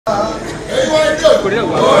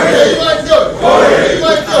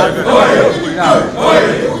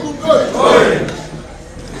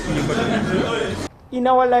In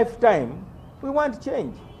our lifetime, we want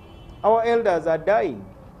change. Our elders are dying.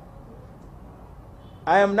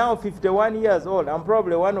 I am now 51 years old. I'm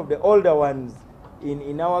probably one of the older ones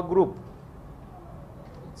in our group.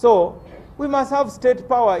 So we must have state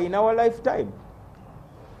power in our lifetime.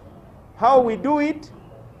 How we do it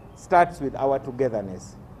starts with our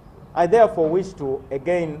togetherness. I therefore wish to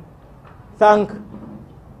again thank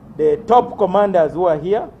the top commanders who are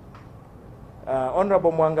here.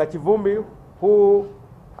 Honorable Muwanga Kivumbi, who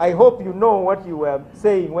I hope you know what you were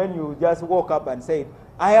saying when you just woke up and said,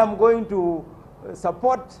 I am going to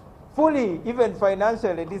support fully, even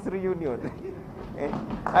financially, this reunion.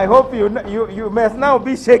 I hope you must now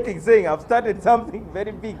be shaking, saying, I've started something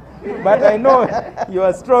very big. But I know you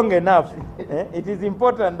are strong enough. It is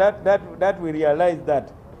important that we realize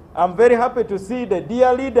that. I'm very happy to see the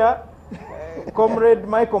dear leader, Comrade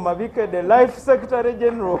Michael Mabikke, the Life Secretary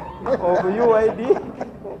General of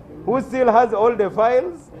UID, who still has all the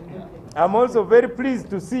files. I'm also very pleased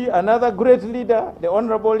to see another great leader, the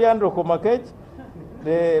Honorable Yandro Komakech,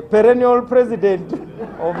 the perennial president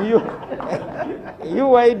of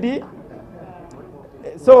UID.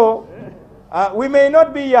 So we may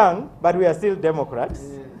not be young, but we are still Democrats,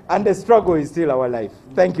 and the struggle is still our life.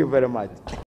 Thank you very much.